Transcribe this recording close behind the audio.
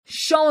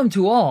Shalom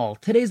to all.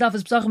 Today's daf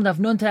is Pesachim daf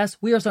Nun Tes.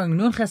 We are starting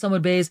Nun Ches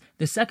Amud Beis,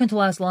 the second to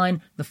last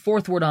line, the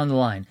fourth word on the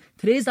line.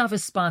 Today's daf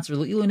is sponsored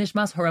Le'ilu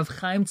Nishmas Harav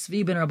Chaim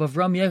Tzvi ben Rabbi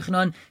Avram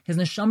Yochanan. His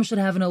neshama should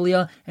have an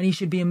aliyah, and he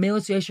should be a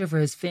melitz yesher for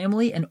his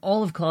family and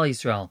all of Klal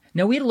Yisrael.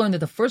 Now we had to learn that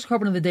the first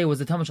carbon of the day was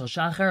the Tamid Shel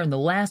Shachar, and the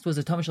last was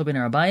the Tamid Shel Ben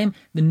Arabayim.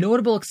 The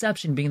notable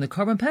exception being the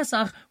carbon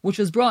Pesach, which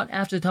was brought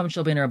after the Tamid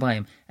Shel Ben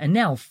Arabayim. And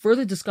now,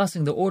 further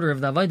discussing the order of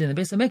the Avodah in the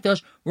Beis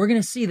HaMikdash, we're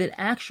going to see that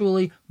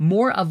actually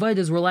more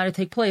Avodas were allowed to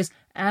take place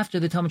after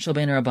the Tamid Shel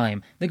Ben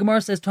Arabayim. The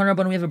Gemara says, Tan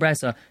Rabban, we have a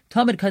brisa.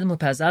 Tamid Kaddim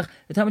LePesach.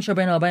 The Tamid Shel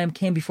Ben Arabayim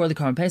came before the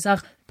Karban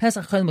Pesach.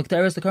 Pesach Kaddim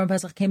LeKteiros. The Karban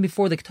Pesach came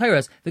before the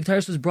Keteiros. The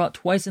Keteiros was brought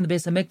twice in the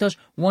Beis HaMikdash,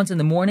 once in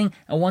the morning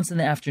and once in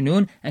the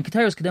afternoon. And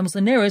Keteiros Kademos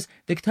LeNeres.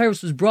 The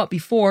Keteiros was brought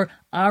before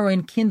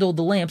Aaron kindled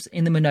the lamps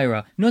in the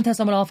menorah. Nun Tes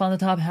Amud Aleph on the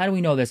top. How do we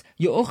know this?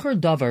 Yo'ocher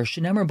davar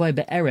shenemer by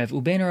be'erev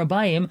ubein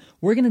arabayim.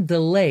 We're going to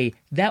delay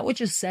that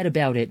which is said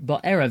about it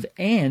ba'erev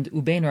and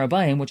ubein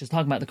arabayim, which is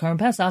talking about the Karban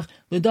Pesach.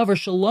 The davar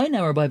shaloi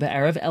nemer by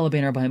be'erev ela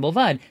bein arabayim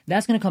bolvad.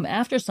 That's going to come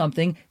after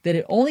something that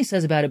it only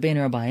says about it bein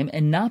arabayim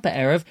and not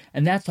be'erev,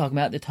 and that's talking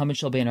about the Tamid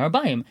Shel Ben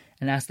Arabayim.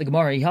 And ask the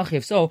Gemara,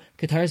 if so,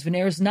 Keteiros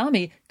v'Neres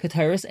nami,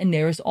 Keteiros and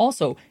Neres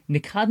also.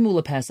 Nikadmu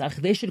lePesach,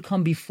 they should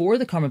come before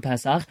the Karban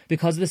Pesach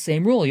because of the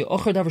same rule. We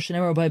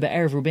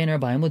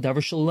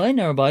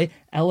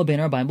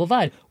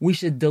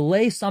should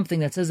delay something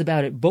that says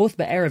about it both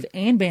be'erev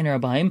and bein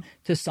arabayim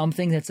to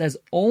something that says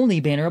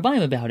only bein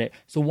arabayim about it.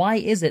 So why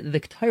is it that the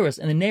Keteiros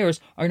and the Neres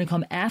are going to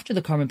come after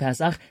the Karban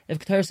Pesach if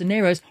Keteiros and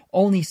Neres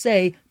only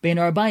say bein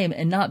arabayim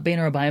and not bein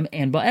arabayim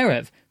and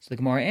be'erev? So the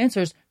Gemara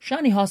answers,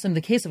 Shani Hasan, the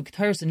case of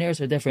Keteiros and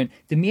Neres are different,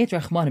 Demiet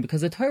Rachmanim,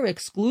 because the Torah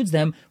excludes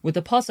them with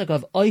the pasuk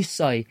of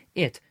Oisai,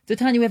 it. The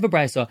Tanya, we have a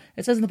brisa.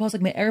 It says in the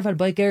pasuk, Me'erev ad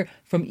Baiker,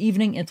 from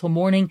evening until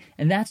morning,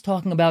 and that's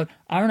talking about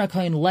Aaron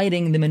HaKohen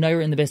lighting the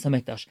menorah in the Beis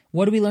HaMikdash.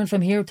 What do we learn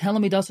from here? Tell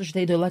me, Dasu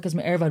Shtei Dolekas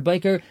Me'erev ad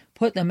Baiker,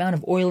 put the amount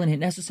of oil in it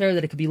necessary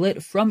that it could be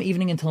lit from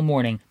evening until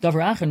morning.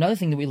 Davar Ach, another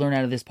thing that we learn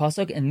out of this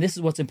pasuk, and this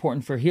is what's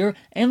important for here,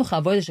 the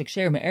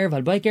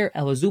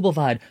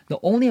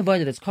only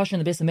avodah that's kosher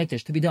in the Beis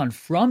HaMikdash to be done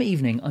from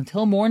evening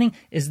until morning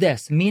is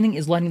this, meaning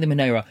is lighting the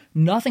menorah.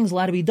 Nothing's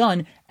allowed to be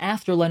done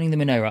after lighting the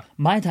menorah.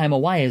 My time,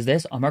 why is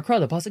this? Amar Kra,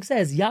 the pasuk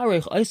says,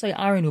 Yarech Oisai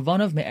Aaron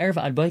Uvanav Me'erev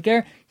ad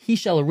Baiker, he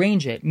shall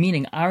arrange it,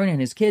 meaning Aaron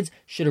and his kids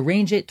should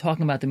arrange it,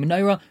 talking about the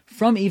menorah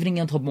from evening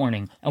until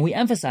morning. And we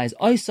emphasize,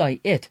 Oisai,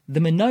 it, the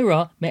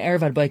menorah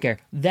Me'erev ad Baiker,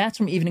 that's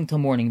from evening till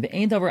morning. The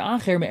Ein Davar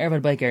Acher Me'erev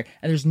ad Baiker,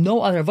 and there's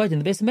no other avodah in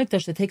the Beis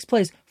HaMikdash that takes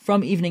place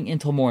from evening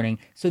until morning.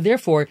 So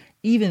therefore,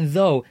 even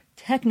though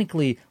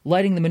technically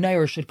lighting the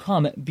menorah should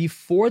come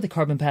before the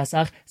Karban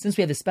Pesach, since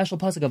we have the special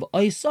pasuk of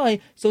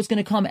Oisai, so it's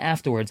going to come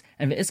afterwards.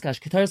 And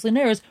V'iskash Keteiros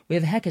leNeres, we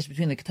have a hekesh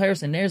between the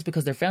Keteiros and Neres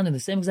because they're found in the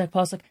same exact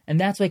pasuk,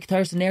 and that's why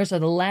Keteiros and Neres are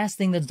the last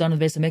thing that's done in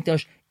the Beis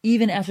HaMikdash,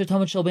 even after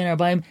Tamid Shel Ben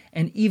Arabayim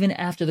and even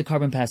after the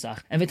Karban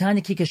Pesach. And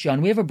V'tanya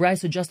Kikashan, we have a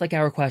brisa just like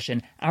our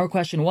question. Our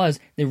question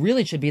was, there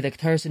really should be that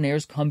Keteiros and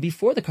Neres come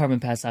before the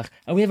Karban Pesach,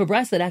 and we have a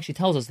brisa that actually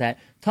tells us that.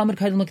 Tamid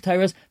Kaddim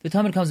LeKteiros, the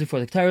Tamid comes before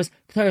the Keteiros,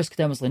 Keteiros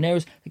Kademos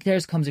leNeres, the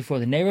Keteiros comes before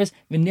the Neres,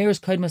 the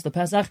Neres Kademos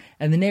lePesach,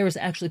 and the Neres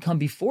actually come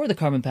before the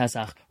Karban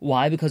Pesach.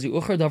 Why? Because the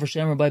Ucher Davar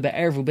Shenemer by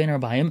be'erev ubein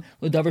arabayim,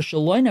 l'davar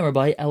shaloi nemer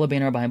by ela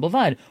bein arabayim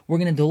b'lvad. We're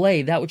going to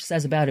delay that which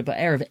says about it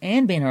be'erev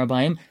and bein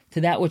arabayim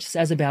to that which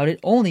says about it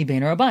only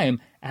bein arabayim.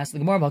 Ask the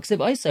Gemara about Ksiv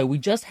Isai. We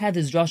just had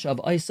this drasha of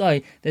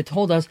Isai that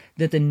told us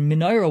that the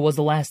menorah was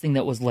the last thing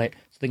that was lit.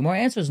 So the Gemara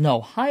answers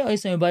no. Hi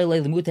Isai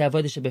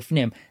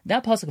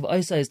that pasuk of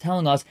Isai is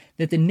telling us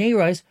that the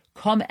Nerais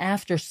come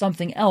after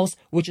something else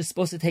which is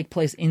supposed to take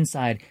place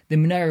inside. The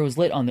menorah was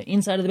lit on the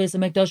inside of the Beis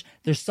HaMikdash.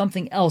 There's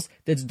something else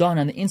that's done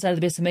on the inside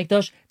of the Beis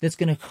HaMikdash that's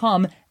going to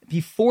come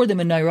before the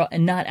menorah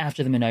and not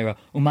after the menorah.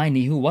 Umay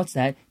nihu, what's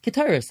that?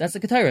 Keteiros, that's the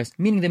Keteiros,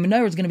 meaning the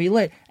menorah is going to be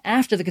lit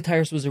after the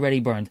Keteiros was already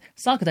burned.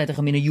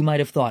 You might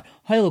have thought,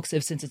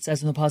 since it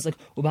says in the pasuk,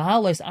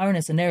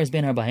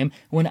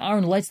 when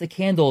Aaron lights the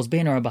candles,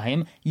 bein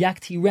arabayim,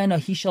 yaktirena,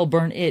 he shall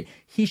burn it,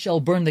 he shall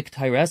burn the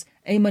Keteiros.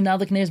 I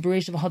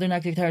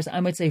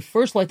might say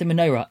first light the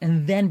menorah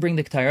and then bring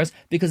the Keteiros,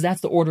 because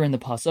that's the order in the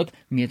pasuk.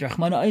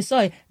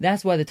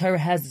 That's why the Torah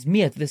has this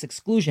miyat, this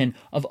exclusion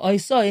of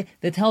Isai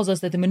that tells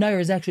us that the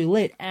menorah is actually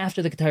lit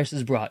after the Keteiros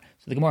is brought.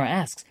 So the Gemara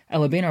asks, so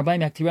why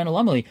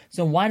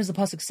does the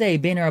pasuk say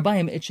bein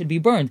arabayim it should be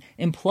burned,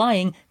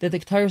 implying that the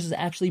Keteiros is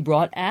actually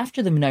brought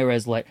after the menorah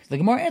is lit? So the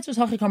Gemara answers,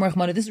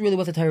 this is really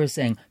what the Torah is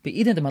saying.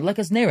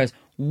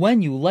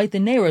 When you light the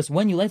Neres,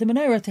 when you light the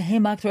menorah,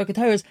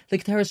 the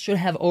Keteiros should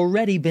have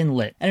already been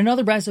lit. And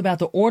another brayso about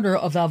the order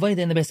of the avodah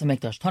in the Beis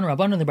HaMikdash. Tan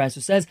Rabban in the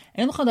brayso says,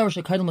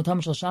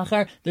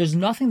 there's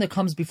nothing that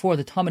comes before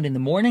the Tamid in the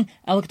morning,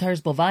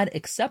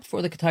 except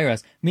for the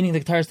Keteiros, meaning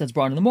the Keteiros that's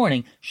brought in the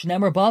morning.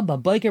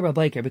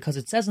 Babiker, because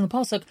it says in the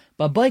pasuk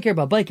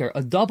Babiker,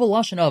 a double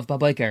lashon of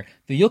Babiker.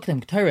 The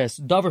Yuktim Keteris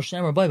Davar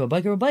Shem Rabbi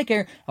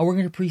Babiker, and we're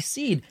going to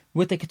proceed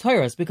with the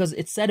Keteris because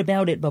it said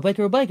about it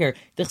Babiker.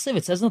 The Chsiv,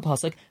 it says in the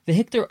pasuk the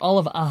Hikter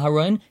Olav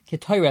Aharon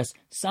Keteris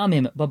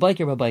Samim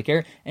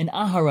Babiker, and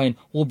Aharon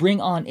will bring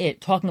on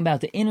it, talking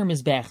about the inner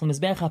Mizbech, the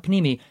Mizbech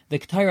HaPnimi, the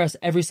Keteris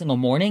every single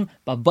morning,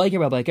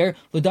 Babiker,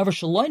 L'davar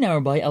Shaloi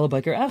Narabai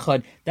Elabiker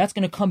Echad. That's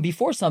going to come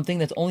before something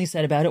that's only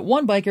said about it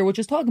one biker, which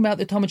is talking about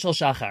the Tamid Shel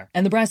Shachar.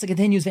 And the Brisa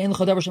continues, and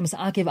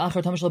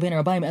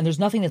there's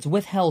nothing that's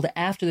withheld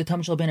after the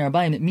Tamid Shel Ben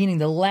Arabayim, meaning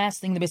the last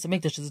thing the Beis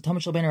HaMikdash is the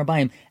Tamid Shel Ben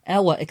Arabayim,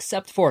 Ella,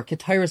 except for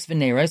Ketairis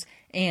Veneres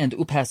and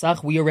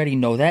Upesach. We already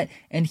know that.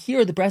 And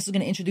here the Brisa is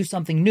going to introduce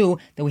something new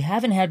that we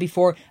haven't had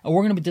before, and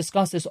we're going to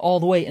discuss this all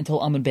the way until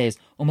Amud Beis.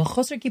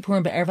 Umachosar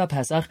Kippurim be'erev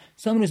Pesach.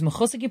 Someone who's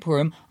Machosar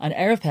Kippurim on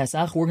Erev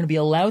Pesach, we're going to be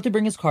allowed to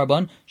bring his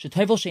carbon.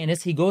 Shetayvel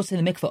She'enis, he goes to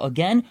the mikveh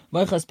again,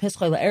 Vaychas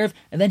Pischai la'erev,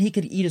 and then he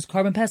could eat his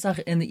carbon Pesach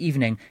in the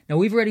evening. Now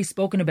we've already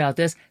spoken about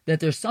this, that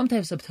there's some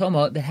types of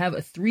Toma that have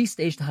a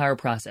 3-stage tahara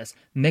process.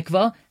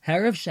 Mikveh,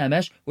 Harav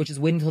Shemesh, which is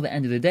waiting until the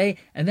end of the day,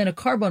 and then a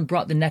carbon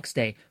brought the next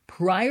day.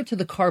 Prior to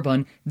the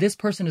carbon, this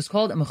person is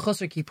called a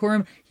Mechosar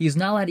Kippurim. He is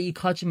not allowed to eat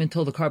kachim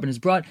until the carbon is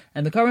brought,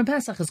 and the carbon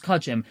Pesach is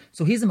kachim.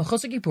 So he's a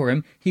Mechosar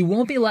Kippurim. He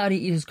won't be allowed to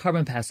eat his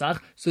carbon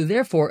Pesach, so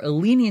therefore a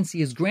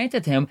leniency is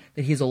granted him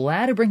that he's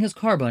allowed to bring his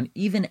carbon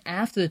even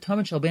after the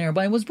Tamid Shel Ben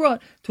Arabayim was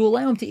brought to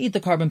allow him to eat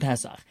the carbon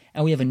Pesach.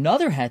 And we have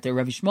another heter,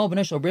 Rabbi Shmuel ben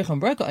Eshel Brecham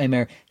Breka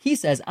Omer. He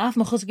says, Af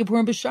Mechosar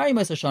Kippurim b'shari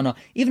Ma'aseh,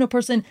 even a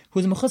person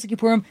who's a Mechosar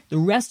Kippurim the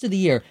rest of the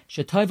year,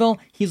 Shetayvel,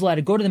 he's allowed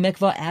to go to the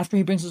mikvah after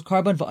he brings his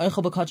carbon,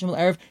 V'oichel b'kachim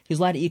l'erev, he's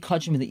allowed to eat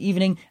kachim in the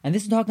evening. And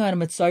this is talking about a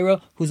Mitzayra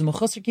who's a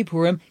Mechosar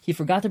Kippurim. He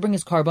forgot to bring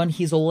his carbon.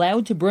 He's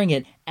allowed to bring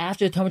it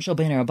after the Tamid Shel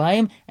Ben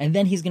Arabayim, and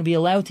then he's going to be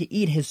allowed to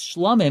eat his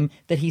shlamim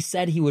that he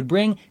said he would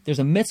bring. There's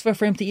a mitzvah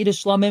for him to eat his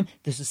shlamim.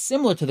 This is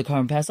similar to the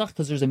carbon Pesach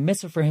because there's a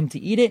mitzvah for him to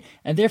eat it,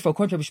 and therefore,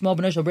 according to Rabbi Shmuel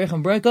ben Eshel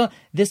Brecham Breka,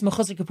 this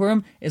Mechosar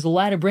Kippurim is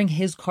allowed to bring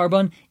his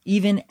carbon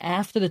even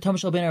after the Tamid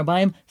Shel Ben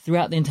Arabayim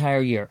throughout the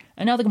entire year.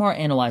 And now the Gemara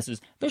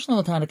analyzes.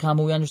 Bishlam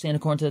Tanakama, we understand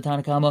according to the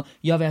Tanakama,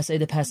 Yav Aseh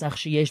de Pesach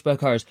Sheyesh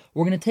B'Kares.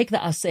 We're going to take the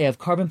Aseh of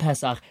carbon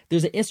Pesach.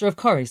 There's an Isser of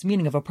Kares,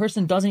 meaning if a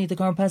person doesn't eat the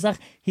carbon Pesach,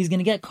 he's going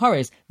to get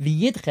Kares.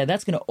 The Yidche,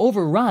 that's going to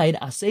override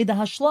Aseh de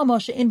Hashlama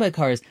She'in by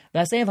Kares. The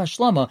Aseh of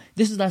Hashlama,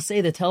 this is the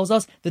Aseh that tells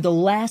us that the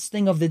last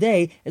thing of the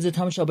day is a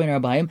Tamid Shel Ben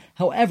Arabayim.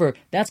 However,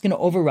 that's going to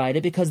override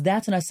it because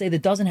that's an Aseh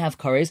that doesn't have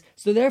Kares.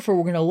 So therefore,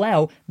 we're going to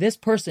allow this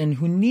person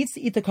who needs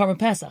to eat the carbon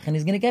Pesach, and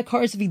he's going to get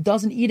Kares if he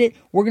doesn't eat it,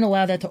 we're going to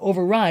allow that to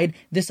override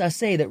this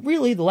Aseh that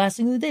really the last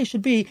thing of the day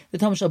should be the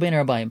Tamid Shel Ben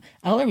Arabayim.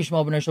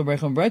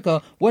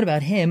 What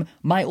about him?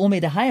 My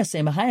Ulmei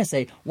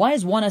Mahayaseh. Why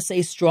is one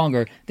Aseh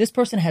stronger? This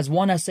person has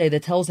one Aseh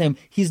that tells him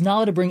he's not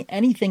allowed to bring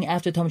anything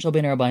after Tamid Shel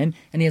Ben Arabayim,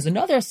 and he has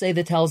another Aseh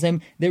that tells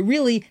him that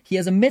really he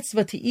has a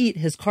mitzvah to eat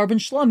his carbon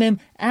shlamim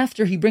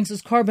after he brings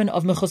his carbon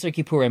of Mechosar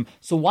Kippurim.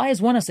 So why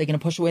is one Aseh going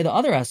to push away the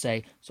other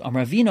Aseh? So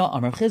Amar Avina,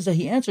 Amar Chizda,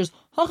 he answers,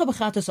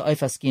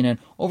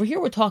 over here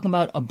we're talking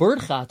about a bird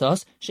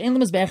chatas,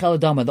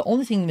 the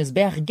only thing the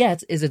Mizbeach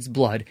gets is its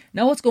blood.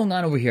 Now what's going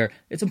on over here?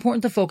 It's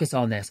important to focus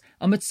on this.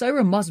 A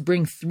Mitzayra must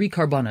bring 3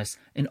 karbanos,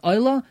 an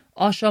oila,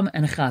 asham,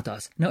 and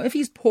chatas. Now if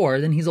he's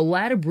poor, then he's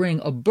allowed to bring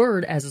a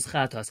bird as his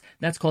chatas.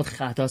 That's called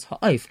chatas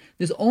ha'if.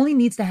 This only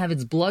needs to have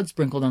its blood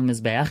sprinkled on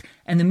Mizbeach,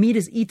 and the meat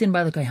is eaten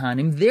by the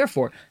Kohanim.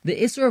 Therefore, the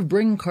Isser of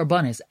bringing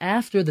karbanos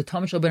after the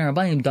Tamid Shel Ben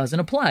Arabayim doesn't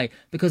apply,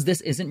 because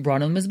this isn't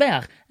brought on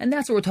Mizbeach. And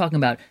that's what we're talking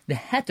about.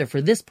 The heter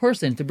for this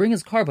person to bring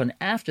his carbon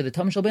after the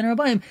Tamid Shel Ben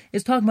Arabayim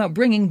is talking about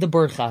bringing the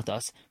bird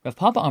chatas. Rav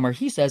Papa Amar,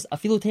 he says,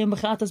 afilu teim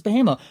b'chatas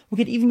behema. We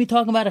could even be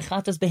talking about a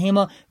chatas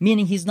behema,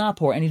 meaning he's not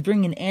poor and he's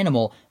bringing an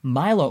animal.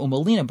 Mila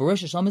umalina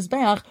b'rosh shel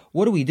mizbeach.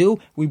 What do?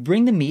 We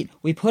bring the meat,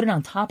 we put it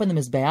on top of the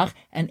mizbeach,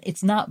 and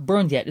it's not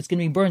burned yet. It's going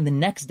to be burned the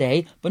next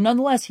day, but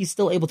nonetheless, he's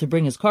still able to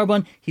bring his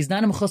carbon. He's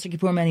not a Mechosar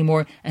Kippurim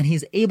anymore, and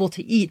he's able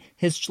to eat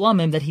his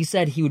shlamim that he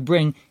said he would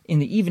bring in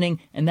the evening,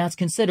 and that's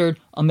considered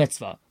a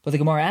mitzvah. But the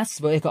Gemara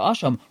asks,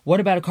 what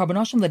about a carbon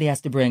asham that he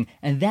has to bring?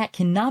 And that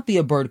cannot be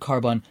a bird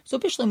carbon. So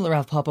Bishlam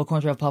Rav Papa,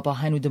 according to Rav Papa,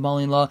 Hainu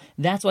Demalin law,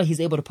 that's why he's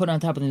able to put it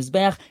on top of the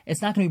Mizbeach.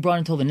 It's not going to be brought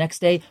until the next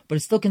day, but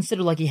it's still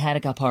considered like he had a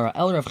kapara.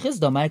 El Rav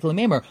Chizda, Michael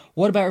Maimer,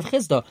 what about Rav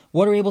Chizda?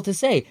 What are we able to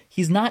say?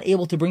 He's not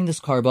able to bring this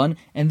carbon,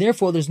 and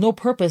therefore there's no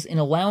purpose in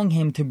allowing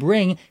him to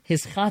bring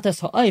his chatas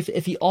ha'if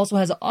if he also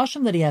has an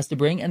asham that he has to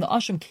bring, and the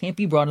asham can't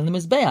be brought in the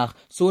Mizbeach.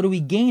 So what do we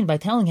gain by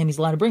telling him he's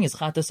allowed to bring his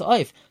chatas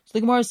ha'if? So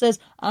the Gemara says,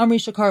 Amri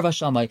Shakar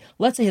Vashamai.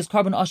 Let's say his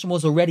carbon asham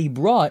was already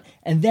brought,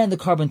 and then the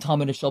carbon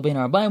Talmud Shel Ben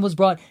Arabayim was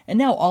brought, and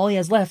now all he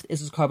has left is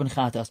his carbon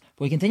chatas. But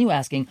we continue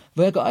asking,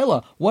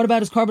 what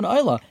about his carbon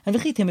oila? And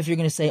v'chitim, if you're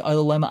going to say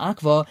oila lema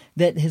akva,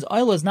 that his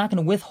oila is not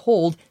going to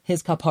withhold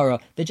his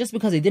kapara, that just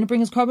because he didn't bring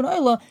his carbon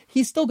oila,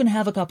 he's still going to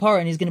have a kapara,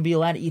 and he's going to be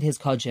allowed to eat his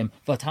kachim.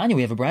 Vatanya,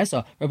 we have a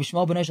brisa. Rabbi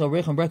Shmuel ben Eshel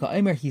Rechem Breka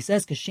Omer, he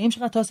says, Kashem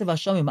shchatasev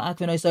hasham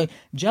ma'akven oisai,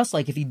 just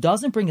like if he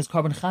doesn't bring his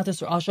carbon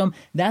chatas or asham,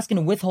 that's going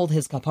to withhold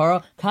his kapara.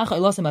 kapara, kach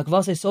oilasem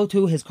akvase, so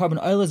too his carbon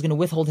oil is going to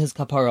withhold his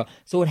kapara.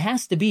 So it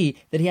has to be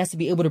that he has to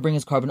be able to bring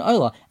his carbon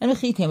oil. And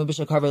if you're going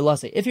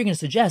to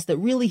suggest that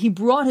really he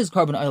brought his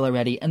carbon oil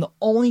already, and the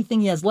only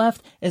thing he has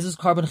left is his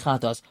carbon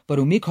chatas. But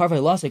umi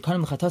karve lase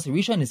kanim chatas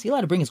rishon, is he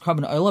allowed to bring his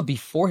carbon oil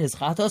before his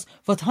chatas?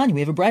 Vatani, we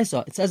have a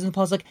brisa. It says in the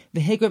pasuk,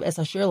 v'hegrav es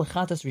asher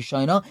lechatas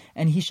rishona,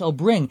 and he shall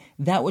bring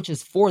that which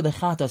is for the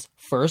chatas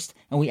first.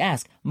 And we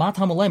ask,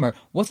 matam alemer,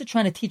 what's it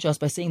trying to teach us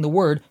by saying the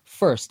word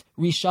first,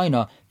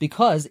 rishona?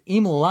 Because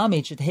im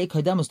lamed shetei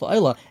kademus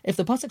la'ila, if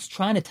the pasuk's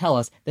trying to tell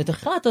us that the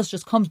chatas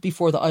just comes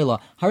before the oila,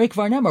 harik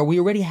var nemar, we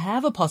already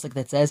have a pasuk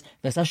that says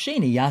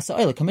vesasheni yasa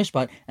oila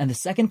kamishpat, and the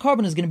second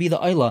carbon is going to be the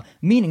oila,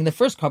 meaning the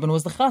first carbon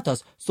was the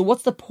chatas. So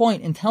what's the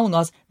point in telling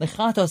us the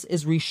chatas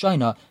is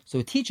rishona? So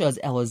it teaches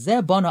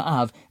elazeh bana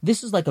av.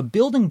 This is like a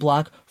building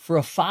block for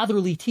a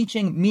fatherly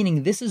teaching,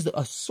 meaning this is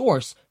a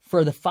source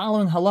for the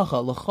following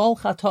halacha: l'chol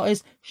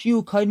chatais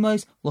shiu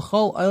kaidmais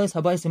l'chol oilas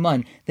habayis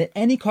iman, that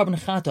any carbon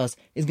chatas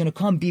is going to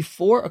come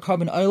before a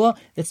carbon oila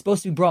that's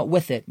supposed to be brought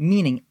with it.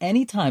 Meaning,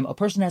 anytime a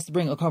person has to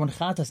bring a carbon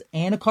chatas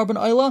and a carbon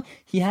oila,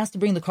 he has to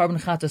bring the carbon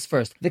chatas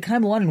first. The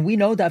kaim, and we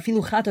know that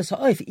afilu chatas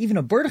ha'oif, even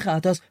a bird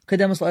chatas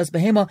kademus la'es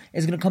behema,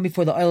 is going to come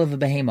before the oila of a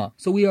behema.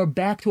 So we are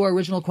back to our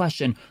original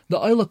question. The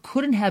oila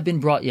couldn't have been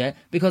brought yet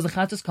because the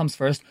chatas comes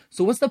first.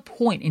 So what's the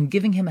point in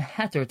giving him a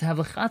heter to have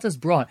the chatas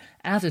brought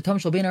after Tam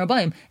Shel Bein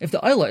Arabayim if the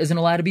oila isn't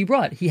allowed to be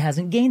brought? He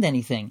hasn't gained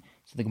anything.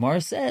 So the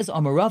Gemara says,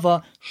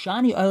 Amarava,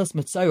 Shani Oilas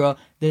Mitzayra,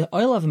 the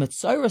oil of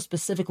Mitzayra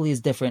specifically is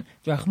different.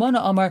 The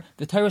Rachmana Amar,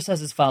 the Torah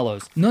says as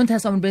follows, Nun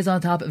tes amun beis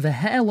on top,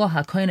 Vehe'ela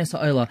ha'koines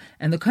ha'oila,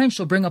 and the kohen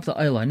shall bring up the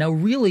oila. Now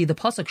really, the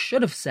pasuk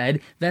should have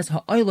said, Ves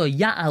ha'oila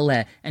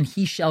ya'aleh, and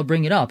he shall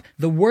bring it up.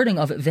 The wording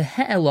of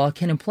Vehe'ela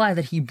can imply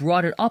that he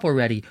brought it up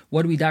already.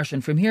 What do we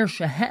darshan from here?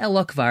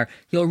 Shehe'ela kvar,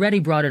 he already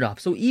brought it up.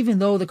 So even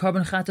though the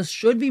carbon chatas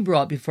should be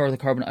brought before the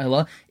carbon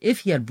oila, if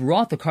he had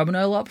brought the carbon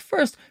oila up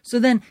first, so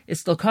then it's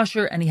still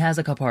kosher and he has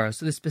a kapara.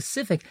 So the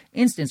specific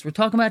instance we're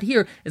talking about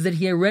here is that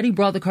he already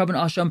brought the carbon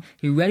asham,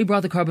 he already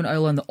brought the carbon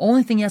oil, and the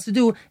only thing he has to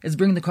do is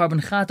bring the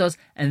carbon chatas,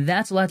 and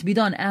that's allowed to be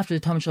done after the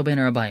Tam Shel Bein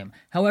Arabayim.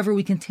 However,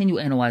 we continue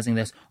analyzing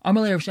this.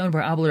 Amalei Rav Shimon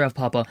bar Abba Rav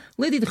Papa,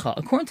 Lididcha,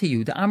 according to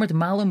you, the Amrit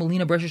Malam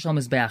Melina Bresher Shal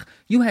Mizbeach,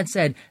 you had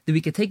said that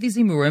we could take these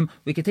imurim,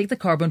 we could take the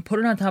carbon, put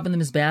it on top of the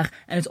Mizbeach,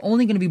 and it's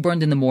only going to be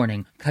burned in the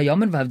morning.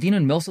 Kayaman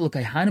Vavdinan Milsa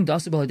L'Kayhanim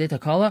Dasu B'Ladei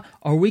Takala,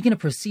 are we going to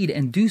proceed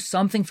and do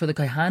something for the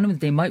Kayhanim that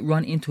they might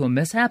run into a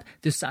mishap?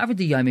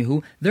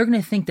 They're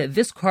going to think that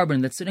this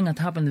carbon that's sitting on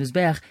top of the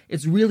Mizbeach,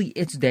 it's really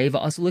its day,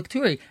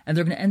 va'asalikturi, and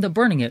they're going to end up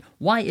burning it.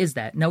 Why is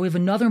that? Now we have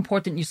another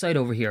important insight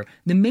over here.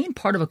 The main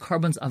part of a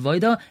carbon's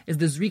avoida is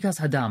the zrikas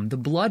hadam, the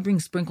blood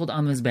being sprinkled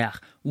on the Mizbeach.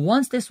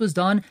 Once this was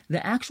done,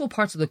 the actual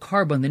parts of the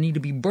carbon that need to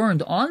be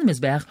burned on the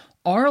Mizbeach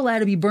are allowed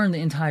to be burned the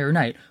entire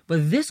night.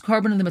 But this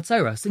carbon in the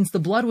Mitzayra, since the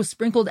blood was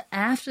sprinkled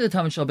after the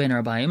Tam Shel Bein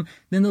Arabayim,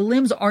 then the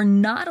limbs are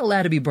not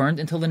allowed to be burned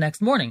until the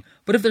next morning.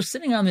 But if they're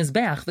sitting on his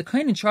back, the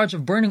kohen in charge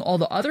of burning all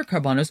the other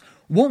carbonos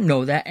won't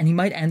know that, and he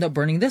might end up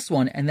burning this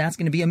one, and that's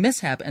going to be a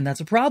mishap, and that's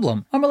a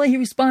problem. Amalei, he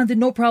responded,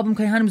 no problem,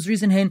 Kohanim's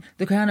reason hin,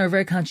 the Kohanim are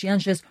very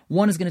conscientious,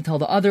 one is going to tell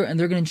the other, and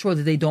they're going to ensure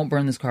that they don't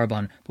burn this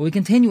carbon. But we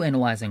continue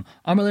analyzing.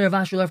 Amalei Rav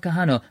Asher Rav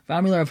Kahana,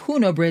 V'Amalei Rav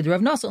Huna, Bred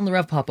Rav Nasa, and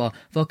Rav Papa,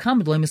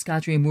 V'Kamedloi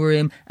Miskatri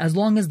Emurim, as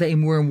long as the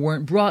Emurim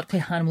weren't brought,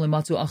 Kohanim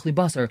lematzu achli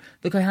basar,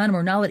 the Kohanim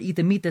are not allowed to eat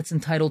the meat that's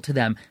entitled to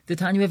them. The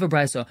Tanya have a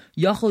brisa,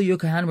 Yachol yu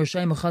Kohanim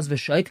Rashayim Achaz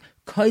V'Shaik,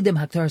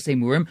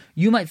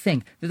 you might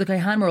think that the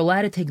Kayhanim are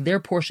allowed to take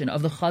their portion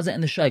of the chaza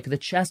and the shaik, the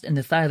chest and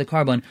the thigh of the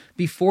carbon,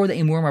 before the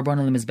emurim are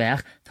burned on the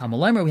mizbeach.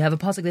 Talmud we have a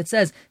pasuk that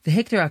says, "The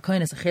hikter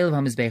hakayin is a chaylev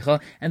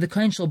hamizbecha," and the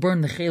kayin shall burn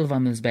the chaylev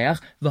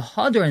hamizbeach. The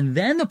hadar, and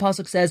then the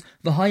pasuk says,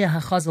 "V'haya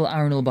hachazal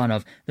Aaron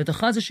ulbanav," that the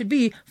chaza should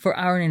be for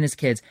Aaron and his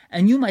kids.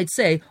 And you might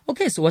say,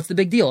 okay, so what's the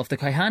big deal? If the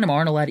Kayhanim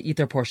aren't allowed to eat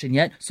their portion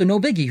yet, so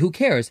no biggie, who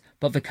cares?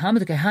 But v'kam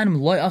the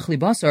Kayhanim loy achli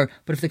basar.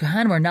 But if the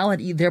Kayhanim are not allowed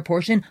to eat their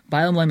portion,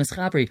 bailam loy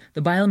mischapri,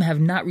 the bailam have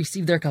not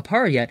received their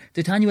kapara yet.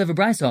 The Tanya have a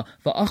brisa,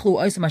 va'achlu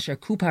oisam asher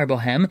kupar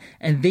bohem,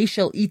 and they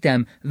shall eat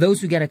them,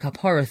 those who get a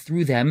kapara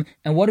through them.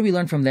 And what do we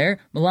learn from there?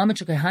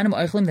 Malamet shekayhanim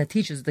oichlim, that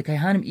teaches that the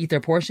kayhanim eat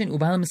their portion,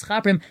 ubalim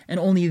mischaprim, and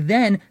only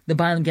then the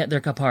bailam get their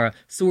kapara.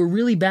 So we're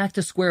really back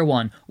to square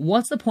one.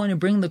 What's the point of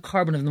bringing the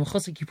carbon of the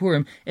mechusik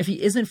kippurim if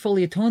he isn't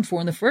fully atoned for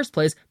in the first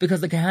place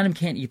because the kayhanim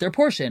can't eat their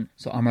portion?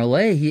 So Amar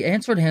Leh, he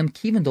answered him,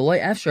 Kivin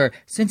Doloi Efshar,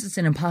 since it's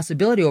an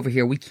impossibility over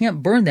here, we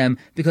can't burn them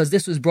because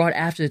this was brought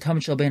after the Tam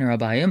Shel Bein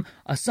Arabayim.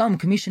 Asam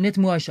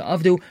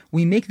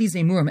we make these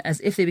emurim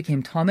as if they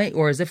became tame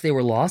or as if they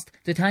were lost.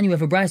 The Tanya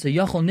have a brisa,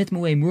 Yachol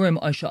nitmu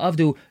emurim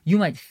asha'avdu. You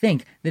might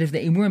think that if the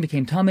emurim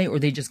became tame or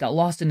they just got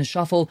lost in the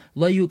shuffle,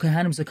 layu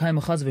kahanim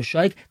zakayim chaz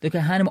v'shaik, the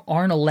kahanim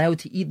aren't allowed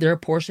to eat their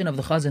portion of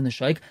the chaz and the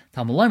shaik.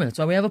 Talmud, that's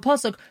why we have a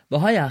pasuk,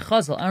 v'haya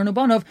chaz al Aaron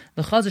ubanov,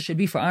 the chaz should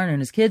be for Aaron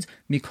and his kids.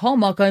 Mikol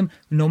makayim,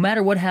 no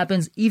matter what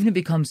happens, even if it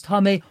becomes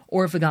tame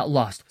or if it got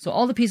lost. So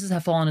all the pieces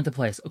have fallen into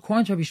place.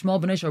 According to Rabbi Shmuel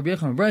ben Rabbi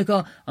Yochanan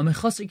Breika, a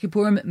mechasik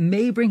kippurim Adam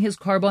may bring his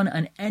carbon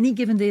on any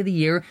given day of the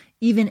year,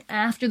 even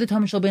after the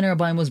Tam Shel Ben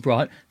Arabayim was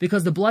brought,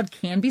 because the blood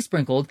can be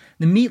sprinkled,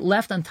 the meat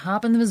left on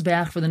top of the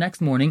Mizbeach for the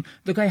next morning,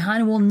 the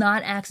Kohanim will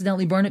not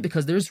accidentally burn it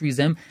because there's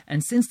rizim,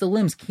 and since the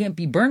limbs can't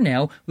be burned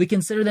now, we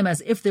consider them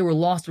as if they were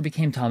lost or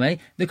became tameh.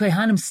 The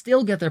Kohanim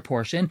still get their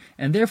portion,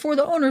 and therefore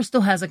the owner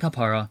still has a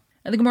kapara.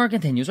 And the Gemara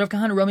continues, Rav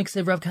Kahana Rami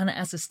Ksiv, Rav Kahana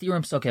asks a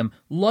stirim psukim,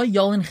 Lo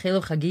yolin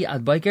chelev chagi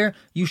ad biker,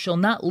 you shall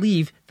not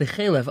leave the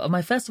chelev of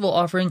my festival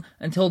offering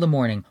until the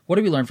morning. What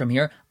do we learn from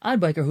here? Ad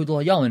biker hu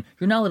lo yolin,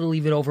 you're not allowed to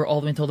leave it over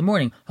all the way until the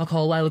morning.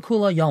 Hakal laila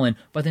kula yolin,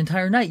 but the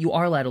entire night you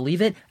are allowed to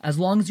leave it as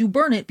long as you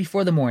burn it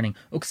before the morning.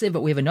 Uksiv,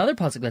 but we have another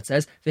pasuk that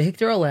says,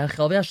 V'hikter aleh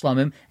chelvei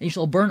shlamim, and you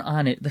shall burn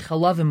on it the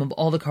chalavim of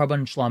all the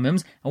carbon and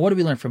shlamims. And what do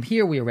we learn from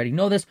here? We already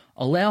know this.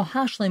 Aleh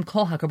hashlim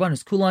kol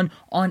hakarbanis kulan,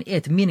 on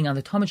it, meaning on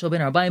the Tam Shel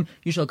Ben Arabayim,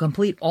 you shall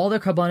complete all their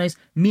carbones,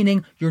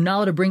 meaning you're not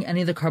allowed to bring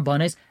any of the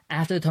carbones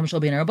after the Tam Shel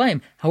Ben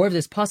Arabayim. However,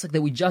 this pasuk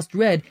that we just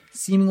read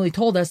seemingly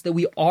told us that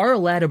we are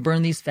allowed to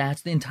burn these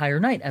fats the entire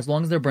night, as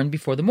long as they're burned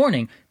before the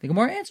morning. The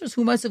Gemara answers,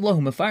 Hu ma'asiv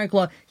lahu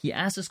mefarikla. He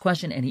asked this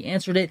question and he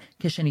answered it,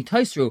 Kisheni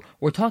Taisru.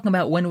 We're talking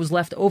about when it was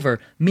left over,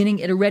 meaning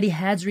it already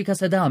had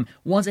Zrikas Adam.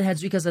 Once it had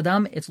Zrikas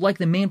Adam, it's like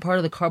the main part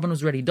of the carbon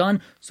was already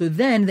done, so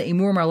then the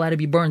emurim are allowed to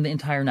be burned the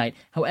entire night.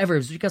 However,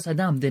 if Zrikas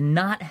Adam did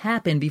not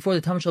happen before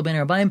the Tam Shel Ben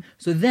Arabayim,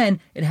 so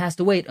then it has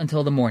to wait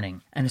until the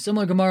morning. And a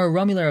similar Gemara,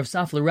 Rami Rav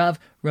Safra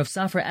Rav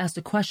Safra asked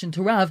a question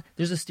to Rav.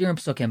 There's a stirim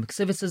psukim.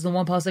 Ksivit says the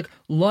one pasuk,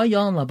 Lo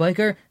yalin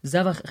labiker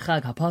zevach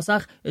chag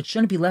hapasach. It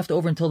shouldn't be left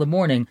over until the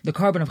morning. The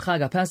carbon of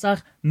chag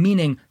hapasach,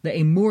 meaning the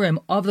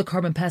emurim of the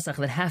carbon pesach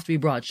that have to be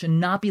brought, should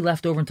not be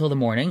left over until the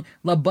morning.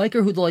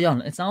 Labiker hu lo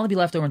yalin. It's not allowed to be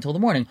left over until the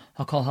morning.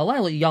 Hakal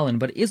halayla yalin,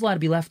 but it is allowed to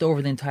be left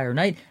over the entire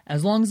night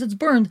as long as it's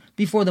burned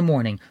before the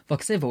morning.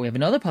 Vaksiv, we have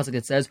another pasuk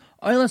that says,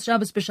 Oilas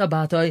Shabbos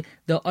b'Shabbatoi,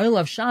 the oil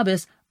of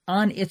Shabbos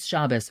on its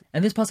Shabbos.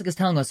 And this pasuk is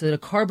telling us that a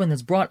carbon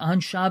that's brought on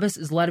Shabbos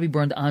is allowed to be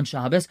burned on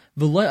Shabbos.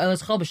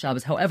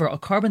 However, a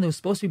carbon that was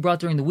supposed to be brought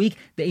during the week,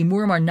 the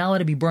emurim are not allowed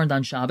to be burned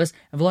on Shabbos.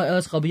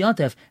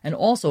 And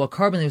also, a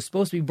carbon that was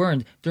supposed to be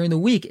burned during the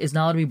week is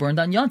not allowed to be burned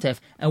on Yontif.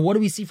 And what do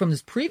we see from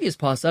this previous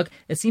pasuk?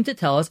 It seemed to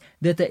tell us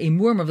that the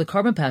emurim of the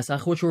carbon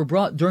pesach, which were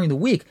brought during the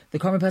week, the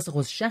carbon pesach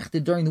was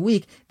shechted during the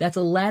week, that's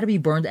allowed to be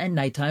burned at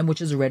nighttime,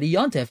 which is already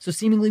Yontif. So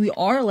seemingly we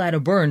are allowed to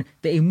burn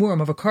the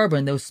emurim of a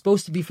carbon that was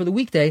supposed to be for the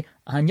weekday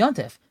on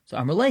Yontif. So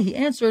Amrullah, he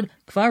answered,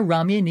 Kfar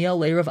Rami Niel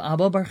Le Rav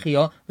Abba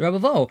Barchia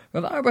Rabavo.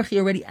 Rav Abba Barchia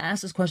already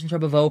asked this question to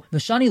Rabavo. The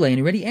Shani Lane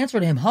already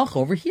answered him. Hach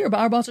over here, we're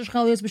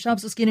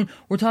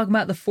talking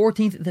about the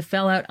 14th that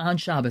fell out on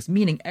Shabbos,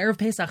 meaning Erev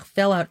Pesach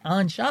fell out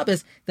on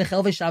Shabbos. The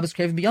Chelvei Shabbos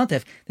Krev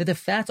B'Yontif, that the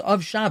fats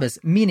of Shabbos,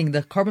 meaning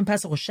the carbon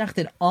pesach was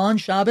shechted on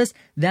Shabbos,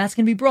 that's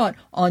going to be brought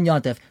on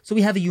Yontif. So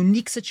we have a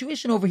unique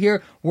situation over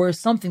here where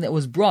something that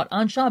was brought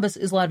on Shabbos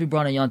is allowed to be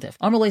brought on Yontif.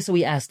 Amrullah, so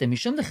we asked him,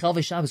 Mishum the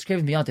Chelvei Shabbos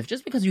Krev B'Yontif,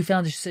 just because you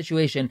found a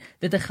situation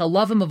that the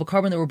chalavim of a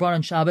carbon that were brought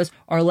on Shabbos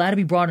are allowed to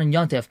be brought on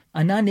Yontif.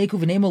 Anan neku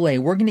v'neimolei.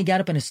 We're going to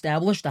get up and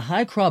establish the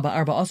high krah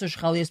ba'arba asar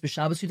shchalias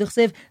b'Shabbos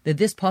yudachsev, that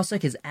this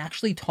pasuk is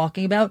actually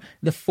talking about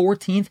the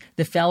 14th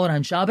that fell out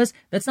on Shabbos.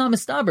 That's not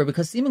mistaber,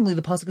 because seemingly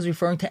the pasuk is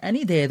referring to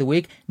any day of the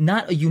week,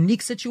 not a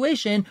unique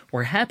situation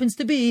where it happens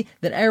to be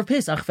that Erev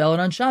Pesach fell out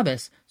on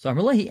Shabbos. So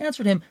Amrullah, he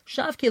answered him,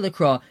 Shavke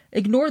lekra,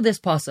 ignore this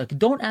pasuk.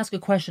 Don't ask a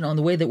question on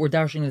the way that we're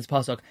darshing this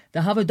pasuk.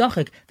 The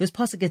havadachik, this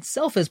pasuk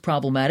itself is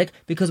problematic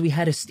because we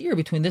had a steer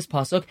between this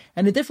pasuk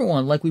and a different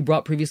one, like we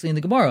brought previously in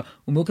the Gemara.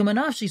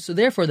 So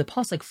therefore, the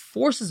pasuk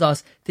forces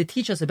us to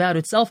teach us about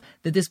itself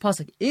that this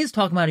pasuk is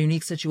talking about a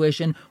unique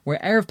situation where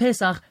Erev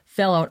Pesach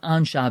fell out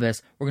on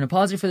Shabbos. We're going to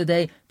pause here for the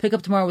day, pick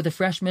up tomorrow with a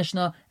fresh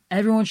Mishnah.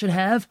 Everyone should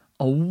have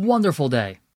a wonderful day.